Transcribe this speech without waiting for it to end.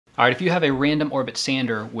All right, if you have a random orbit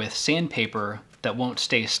sander with sandpaper that won't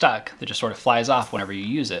stay stuck, that just sort of flies off whenever you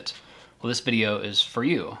use it, well, this video is for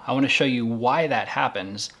you. I want to show you why that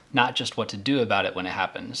happens, not just what to do about it when it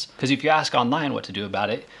happens. Because if you ask online what to do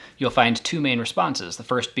about it, you'll find two main responses. The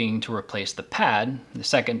first being to replace the pad, the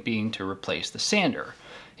second being to replace the sander.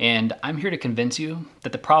 And I'm here to convince you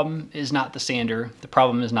that the problem is not the sander, the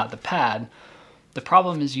problem is not the pad, the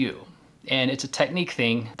problem is you. And it's a technique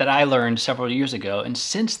thing that I learned several years ago, and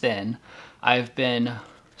since then, I've been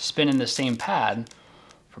spinning the same pad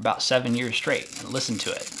for about 7 years straight, and listen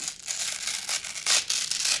to it.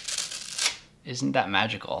 Isn't that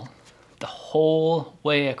magical? The whole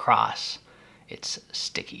way across, it's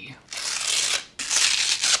sticky.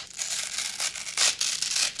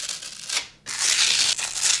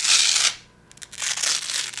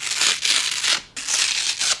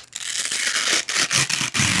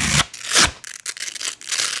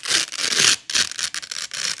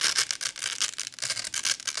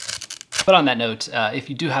 But on that note, if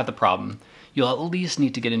you do have the problem, you'll at least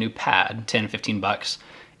need to get a new pad, 10, 15 bucks,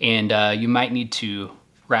 and you might need to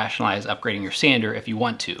rationalize upgrading your sander if you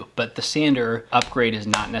want to. But the sander upgrade is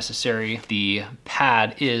not necessary. The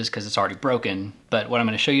pad is, because it's already broken. But what I'm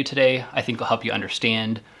going to show you today, I think will help you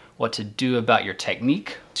understand what to do about your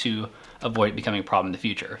technique to avoid it becoming a problem in the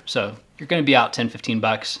future. So you're going to be out 10, 15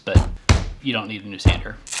 bucks, but you don't need a new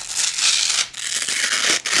sander.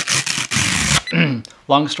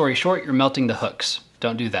 Long story short, you're melting the hooks.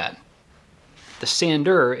 Don't do that. The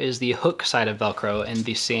sander is the hook side of Velcro and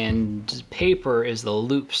the sandpaper is the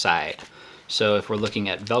loop side. So if we're looking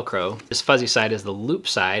at Velcro, this fuzzy side is the loop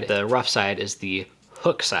side, the rough side is the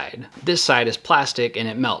hook side. This side is plastic and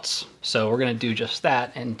it melts. So we're gonna do just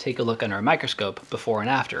that and take a look under a microscope before and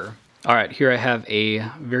after. All right, here I have a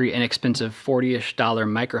very inexpensive $40-ish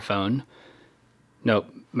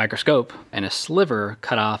microscope and a sliver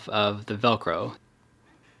cut off of the Velcro.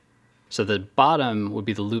 So the bottom would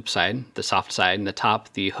be the loop side, the soft side, and the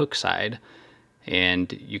top the hook side.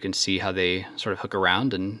 And you can see how they sort of hook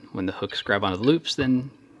around, and when the hooks grab onto the loops,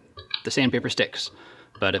 then the sandpaper sticks.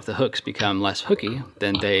 But if the hooks become less hooky,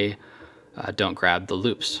 then they don't grab the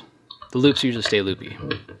loops. The loops usually stay loopy.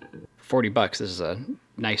 40 bucks, this is a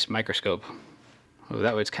nice microscope. Oh,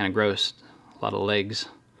 that way it's kind of gross, a lot of legs.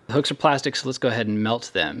 The hooks are plastic, so let's go ahead and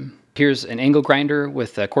melt them. Here's an angle grinder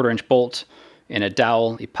with a 1/4-inch bolt and a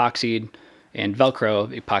dowel epoxied and Velcro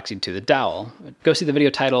epoxied to the dowel. Go see the video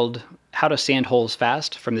titled How to Sand Holes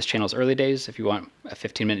Fast from this channel's early days if you want a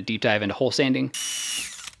 15-minute deep dive into hole sanding.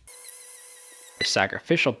 A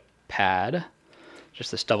sacrificial pad,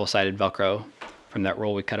 just this double-sided Velcro from that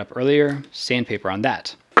roll we cut up earlier. Sandpaper on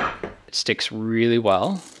that. It sticks really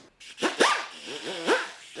well.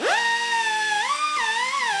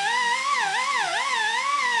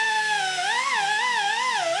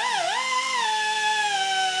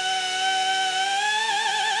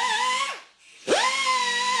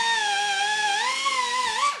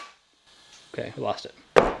 Okay, we lost it.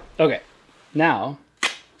 Okay, now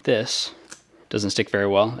this doesn't stick very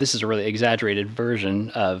well. This is a really exaggerated version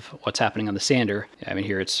of what's happening on the sander. I mean,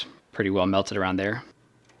 here it's pretty well melted around there.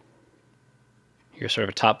 Here's sort of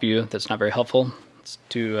a top view that's not very helpful. Let's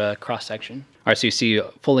do a cross section. All right, so you see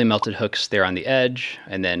fully melted hooks there on the edge,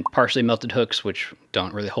 and then partially melted hooks, which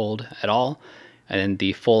don't really hold at all. And then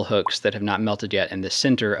the full hooks that have not melted yet in the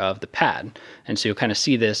center of the pad. And so you'll kind of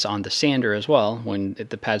see this on the sander as well. When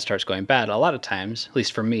the pad starts going bad, a lot of times, at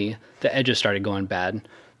least for me, the edges started going bad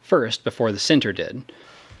first before the center did.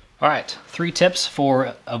 All right, 3 tips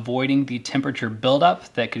for avoiding the temperature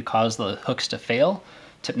buildup that could cause the hooks to fail.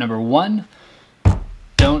 Tip number 1,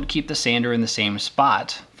 don't keep the sander in the same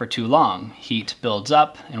spot for too long. Heat builds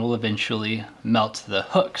up and will eventually melt the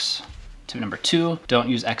hooks. Tip number 2, don't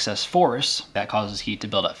use excess force. That causes heat to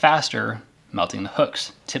build up faster, melting the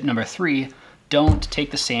hooks. Tip number 3, don't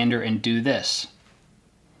take the sander and do this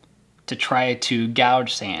to try to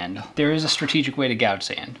gouge sand. There is a strategic way to gouge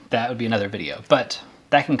sand. That would be another video, but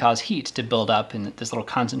that can cause heat to build up in this little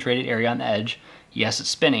concentrated area on the edge. Yes, it's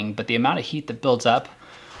spinning, but the amount of heat that builds up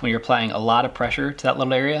when you're applying a lot of pressure to that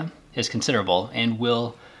little area is considerable and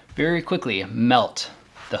will very quickly melt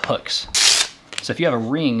the hooks. So if you have a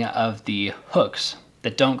ring of the hooks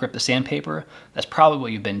that don't grip the sandpaper, that's probably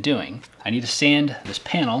what you've been doing. I need to sand this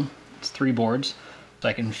panel, it's 3 boards, so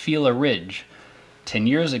I can feel a ridge. 10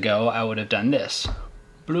 years ago, I would have done this.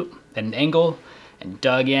 Bloop, at an angle, and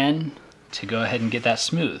dug in to go ahead and get that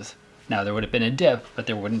smooth. Now there would have been a dip, but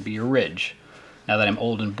there wouldn't be a ridge. Now that I'm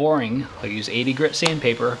old and boring, I'll use 80 grit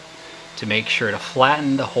sandpaper to make sure to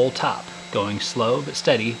flatten the whole top, going slow but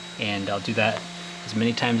steady, and I'll do that as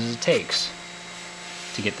many times as it takes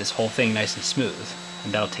to get this whole thing nice and smooth.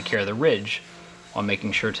 and that'll take care of the ridge while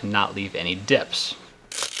making sure to not leave any dips.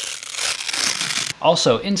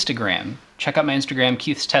 Also, Instagram. Check out my Instagram,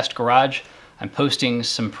 Keith's Test Garage. I'm posting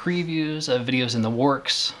some previews of videos in the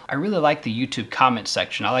works. I really like the YouTube comment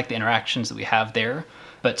section. I like the interactions that we have there,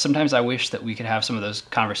 but sometimes I wish that we could have some of those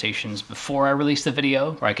conversations before I release the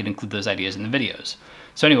video, or I could include those ideas in the videos.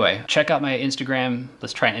 So anyway, check out my Instagram.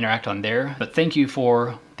 Let's try and interact on there. But thank you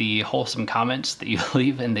for the wholesome comments that you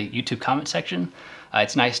leave in the YouTube comment section.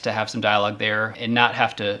 It's nice to have some dialogue there and not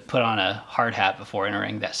have to put on a hard hat before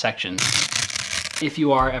entering that section. If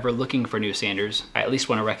you are ever looking for new sanders, I at least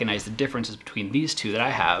want to recognize the differences between these two that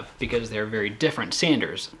I have because they're very different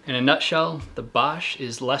sanders. In a nutshell, the Bosch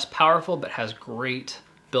is less powerful but has great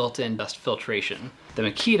built-in dust filtration. The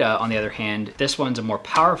Makita, on the other hand, this one's a more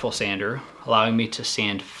powerful sander, allowing me to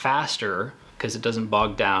sand faster because it doesn't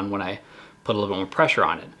bog down when I put a little more pressure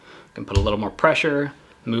on it. I can put a little more pressure,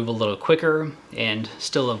 move a little quicker, and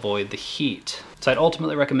still avoid the heat. So I'd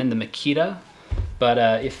ultimately recommend the Makita.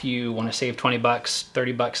 But if you want to save 20 bucks,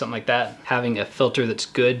 30 bucks, something like that, having a filter that's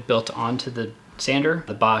good built onto the sander,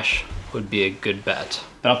 the Bosch would be a good bet.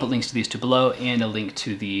 But I'll put links to these two below and a link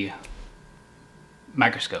to the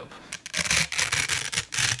Microscope.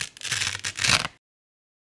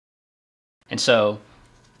 And so,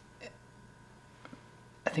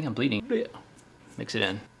 I think I'm bleeding. Mix it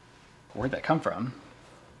in. Where'd that come from?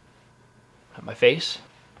 At my face?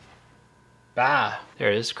 Ah,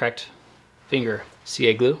 there it is, cracked finger.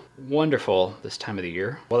 CA glue. Wonderful this time of the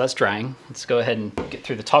year. While that's drying, let's go ahead and get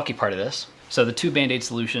through the talky part of this. So the two Band-Aid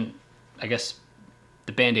solution, I guess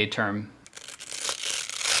the Band-Aid term